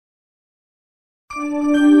Good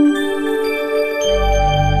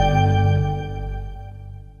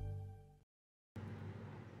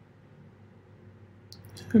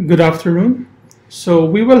afternoon. So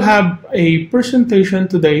we will have a presentation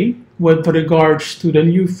today with regards to the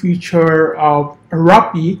new feature of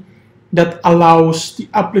Wrappy that allows the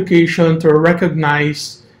application to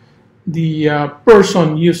recognize the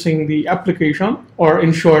person using the application, or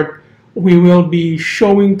in short, we will be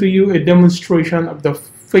showing to you a demonstration of the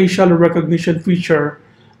facial recognition feature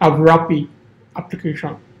of Wrappy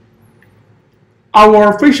application.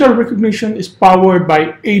 Our facial recognition is powered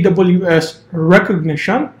by AWS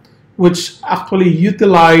Recognition, which actually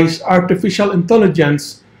utilizes artificial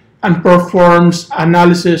intelligence and performs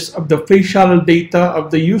analysis of the facial data of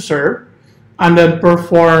the user, and then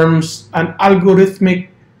performs an algorithmic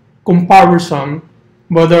comparison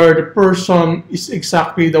whether the person is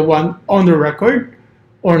exactly the one on the record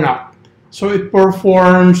or not. So it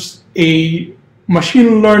performs a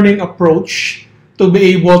machine learning approach to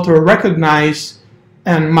be able to recognize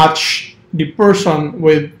and match the person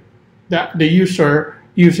with the user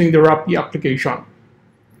using the Wrappy application.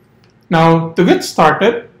 Now, to get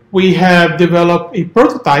started, we have developed a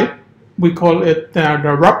prototype. We call it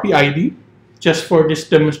the Wrappy ID, just for this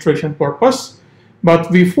demonstration purpose.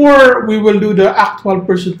 But before we will do the actual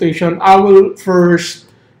presentation, I will first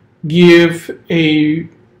give a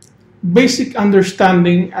basic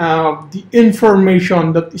understanding of the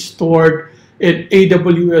information that is stored in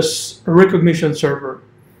AWS Recognition Server.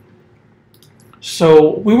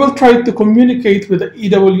 So we will try to communicate with the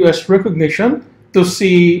AWS Recognition to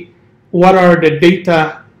see what are the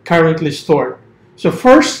data currently stored. So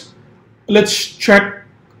first, let's check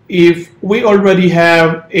if we already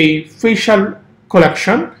have a facial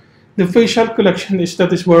collection. The facial collection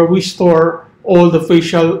is where we store all the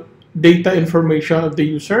facial data information of the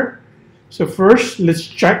user. So first, let's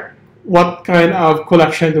check what kind of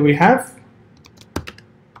collection do we have.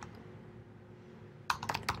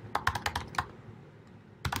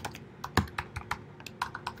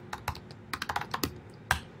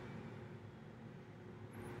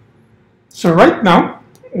 So right now,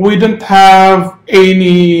 we don't have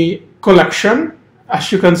any collection. As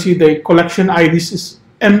you can see, the collection IDs is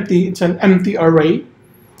empty. It's an empty array.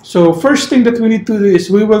 So first thing that we need to do is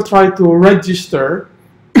we will try to register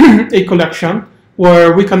a collection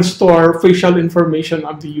where we can store facial information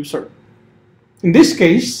of the user. In this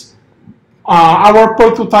case, our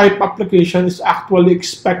prototype application is actually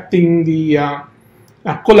expecting the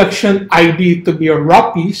collection ID to be a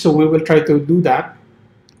Wrappy, so we will try to do that.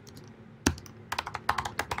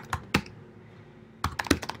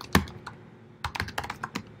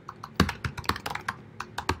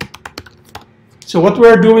 So what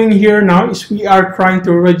we're doing here now is we are trying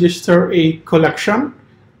to register a collection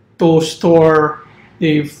to store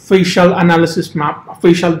the facial analysis map,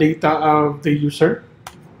 facial data of the user.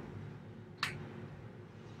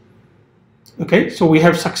 Okay, so we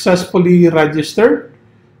have successfully registered.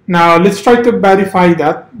 Now let's try to verify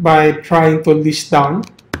that by trying to list down.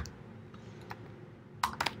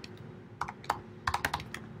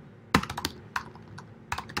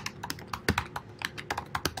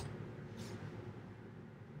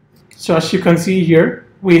 So as you can see here,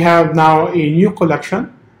 we have now a new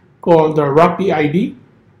collection called the Wrappy ID.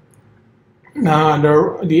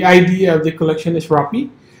 The ID of the collection is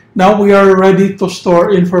Wrappy. Now we are ready to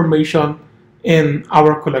store information in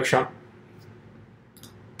our collection.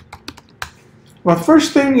 But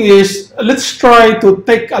first thing is, let's try to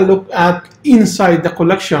take a look at inside the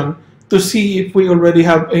collection to see if we already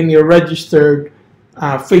have any registered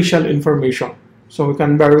facial information. So we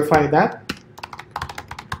can verify that.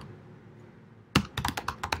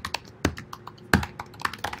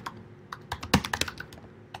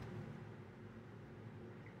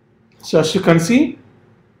 So as you can see,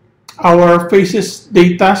 our faces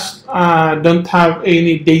data don't have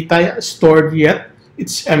any data stored yet.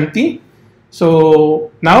 It's empty.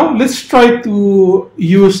 So now let's try to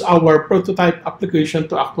use our prototype application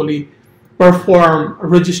to actually perform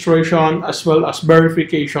registration as well as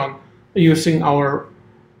verification using our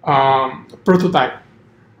prototype.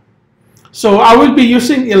 So I will be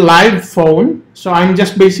using a live phone. So I'm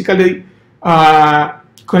just basically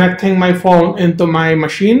connecting my phone into my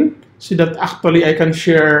machine, so that actually I can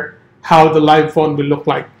share how the live phone will look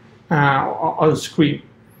like on screen.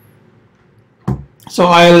 So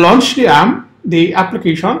I launch the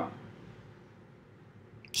application.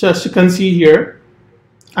 So as you can see here,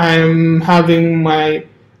 I'm having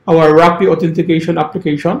our Wrappy authentication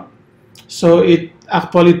application. So it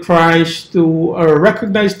actually tries to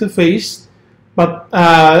recognize the face, but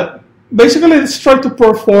basically let's try to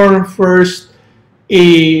perform first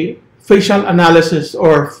a facial analysis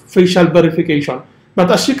or facial verification.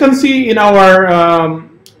 But as you can see in our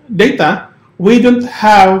data, we don't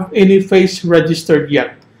have any face registered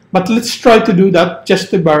yet. But let's try to do that just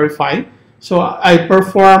to verify. So I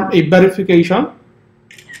perform a verification.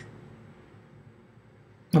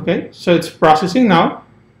 Okay, so it's processing now.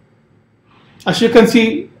 As you can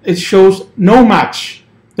see, it shows no match.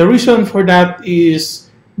 The reason for that is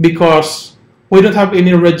because we don't have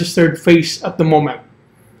any registered face at the moment.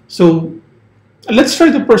 So let's try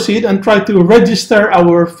to proceed and try to register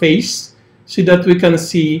our face so that we can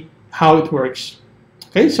see how it works.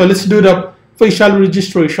 Okay, so let's do the facial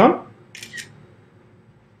registration.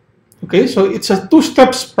 Okay, so it's a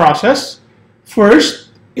two-step process. First,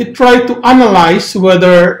 it tries to analyze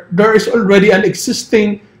whether there is already an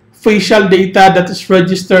existing facial data that is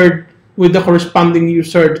registered with the corresponding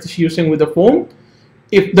user that is using with the phone.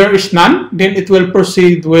 If there is none, then it will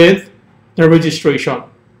proceed with the registration.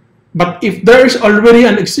 But if there is already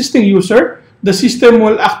an existing user, the system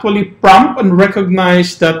will actually prompt and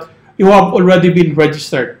recognize that you have already been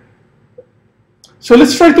registered. So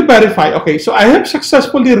let's try to verify. Okay, so I have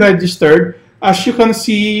successfully registered. As you can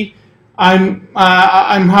see, I'm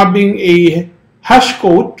having a hash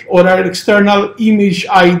code or an external image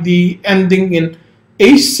ID ending in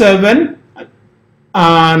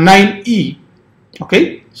A7-9E.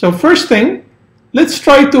 Okay, so first thing, let's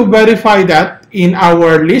try to verify that in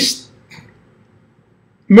our list.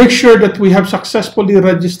 Make sure that we have successfully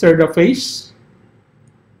registered a face.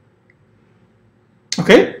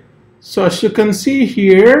 Okay, so as you can see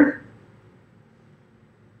here,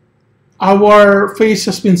 our face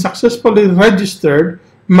has been successfully registered,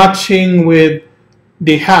 matching with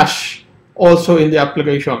the hash also in the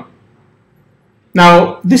application.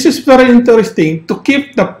 Now, this is very interesting. To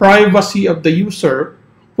keep the privacy of the user,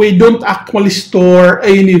 we don't actually store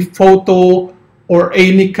any photo or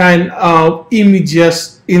any kind of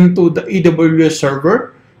images into the AWS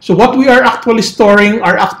server. So what we are actually storing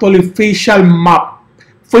are actually facial map,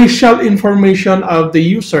 facial information of the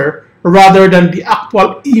user rather than the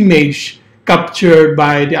actual image captured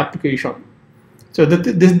by the application. So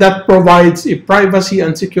that provides a privacy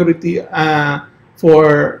and security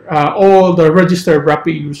for all the registered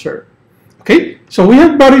Wrappy user. Okay, so we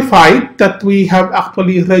have verified that we have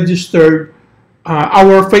actually registered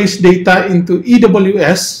our face data into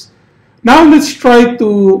AWS. Now let's try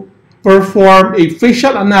to perform a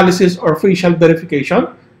facial analysis or facial verification.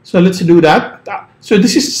 So let's do that. So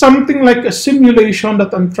this is something like a simulation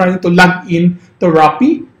that I'm trying to log in to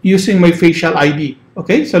Wrappy using my facial ID.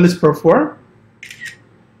 Okay, so let's perform.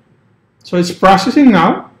 So it's processing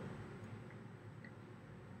now.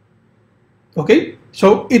 Okay,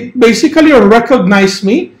 so it basically will recognize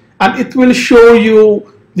me and it will show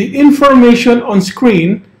you the information on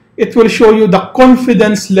screen. It will show you the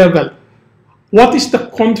confidence level. What is the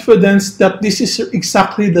confidence that this is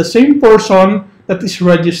exactly the same person that is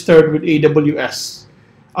registered with AWS?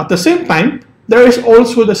 At the same time, there is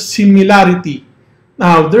also the similarity.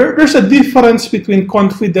 Now, there's a difference between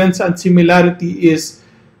confidence and similarity is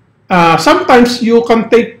sometimes you can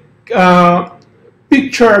take a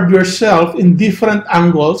picture of yourself in different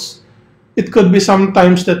angles. It could be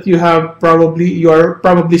sometimes that you're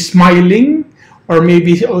probably smiling or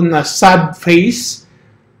maybe on a sad face.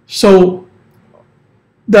 So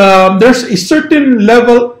there's a certain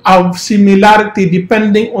level of similarity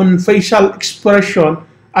depending on facial expression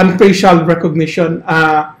and facial recognition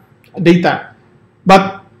data.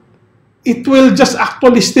 But it will just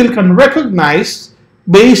actually still can recognize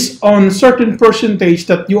based on certain percentage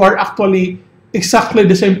that you are actually exactly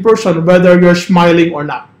the same person, whether you're smiling or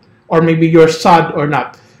not, or maybe you're sad or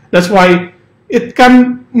not. That's why it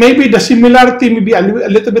can, maybe the similarity may be a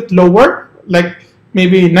little bit lower, like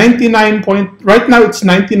maybe 99 point, right now it's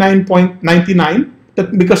 99.99,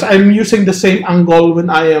 because I'm using the same angle when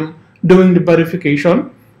I am doing the verification.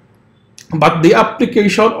 But the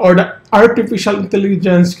application or the artificial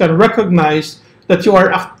intelligence can recognize that you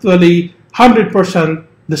are actually 100%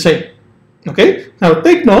 the same. Okay, now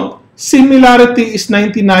take note, similarity is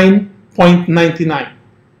 99.99.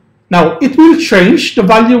 Now it will change, the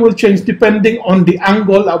value will change depending on the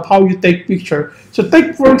angle of how you take picture. So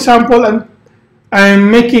take, for example, I'm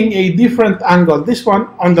making a different angle, this one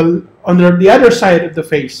on the other side of the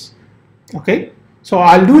face. Okay, so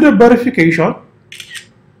I'll do the verification.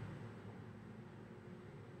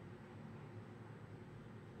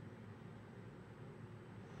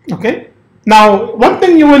 Okay, now one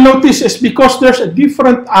thing you will notice is because there's a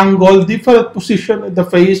different angle, different position of the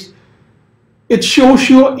face, it shows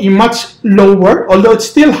you a much lower, although it's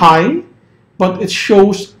still high, but it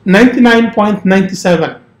shows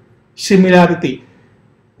 99.97 similarity.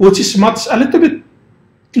 which is a little bit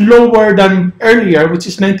lower than earlier, which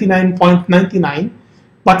is 99.99,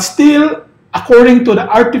 but still, according to the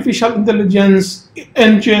artificial intelligence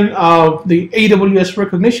engine of the AWS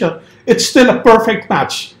recognition, it's still a perfect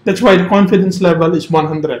match. That's why the confidence level is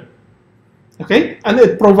 100. Okay, and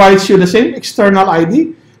it provides you the same external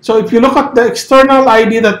ID. So if you look at the external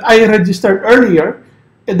ID that I registered earlier,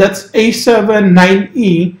 that's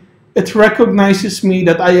A79E, it recognizes me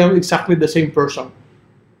that I am exactly the same person.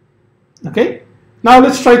 Okay, now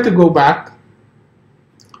let's try to go back.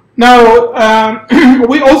 Now,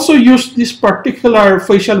 we also use this particular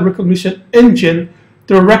facial recognition engine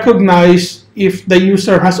to recognize if the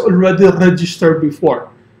user has already registered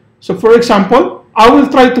before. So for example, I will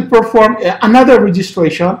try to perform another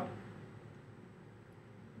registration.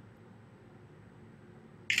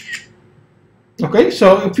 Okay,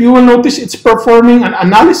 so if you will notice, it's performing an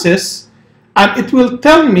analysis, and it will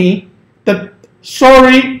tell me that,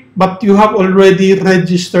 sorry, but you have already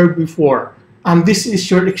registered before, and this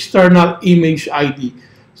is your external image ID.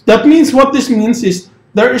 That means, what this means is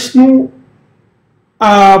there is no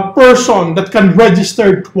person that can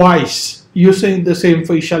register twice using the same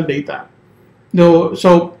facial data. No,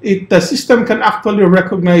 so the system can actually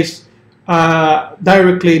recognize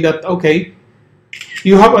directly that, okay,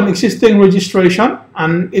 you have an existing registration,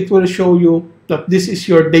 and it will show you that this is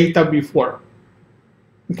your data before.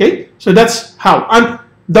 Okay, so that's how. And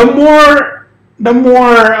the more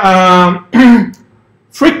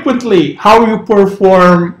frequently how you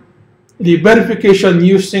perform the verification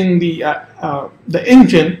using the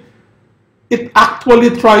engine, it actually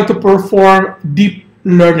tries to perform deep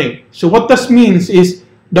learning. So what this means is,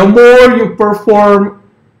 the more you perform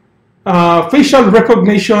facial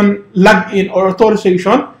recognition login or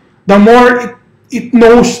authorization, the more it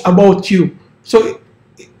knows about you. So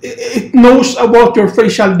it knows about your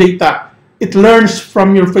facial data. It learns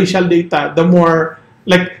from your facial data. The more,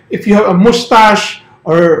 like if you have a mustache,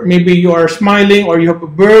 or maybe you are smiling, or you have a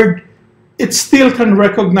bird, it still can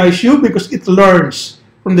recognize you because it learns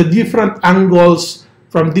from the different angles,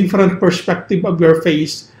 from different perspective of your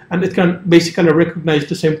face, and it can basically recognize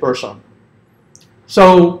the same person.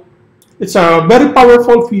 So it's a very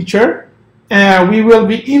powerful feature. We will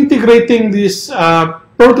be integrating this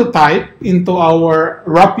prototype into our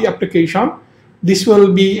Wrappy application. This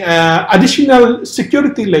will be additional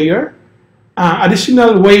security layer,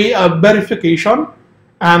 additional way of verification,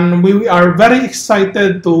 and we are very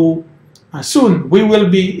excited to soon we will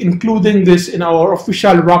be including this in our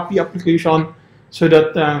official Wrappy application, so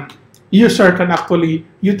that user can actually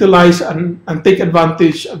utilize and take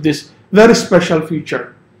advantage of this very special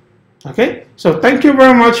feature. Okay, so thank you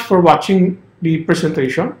very much for watching the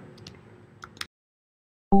presentation.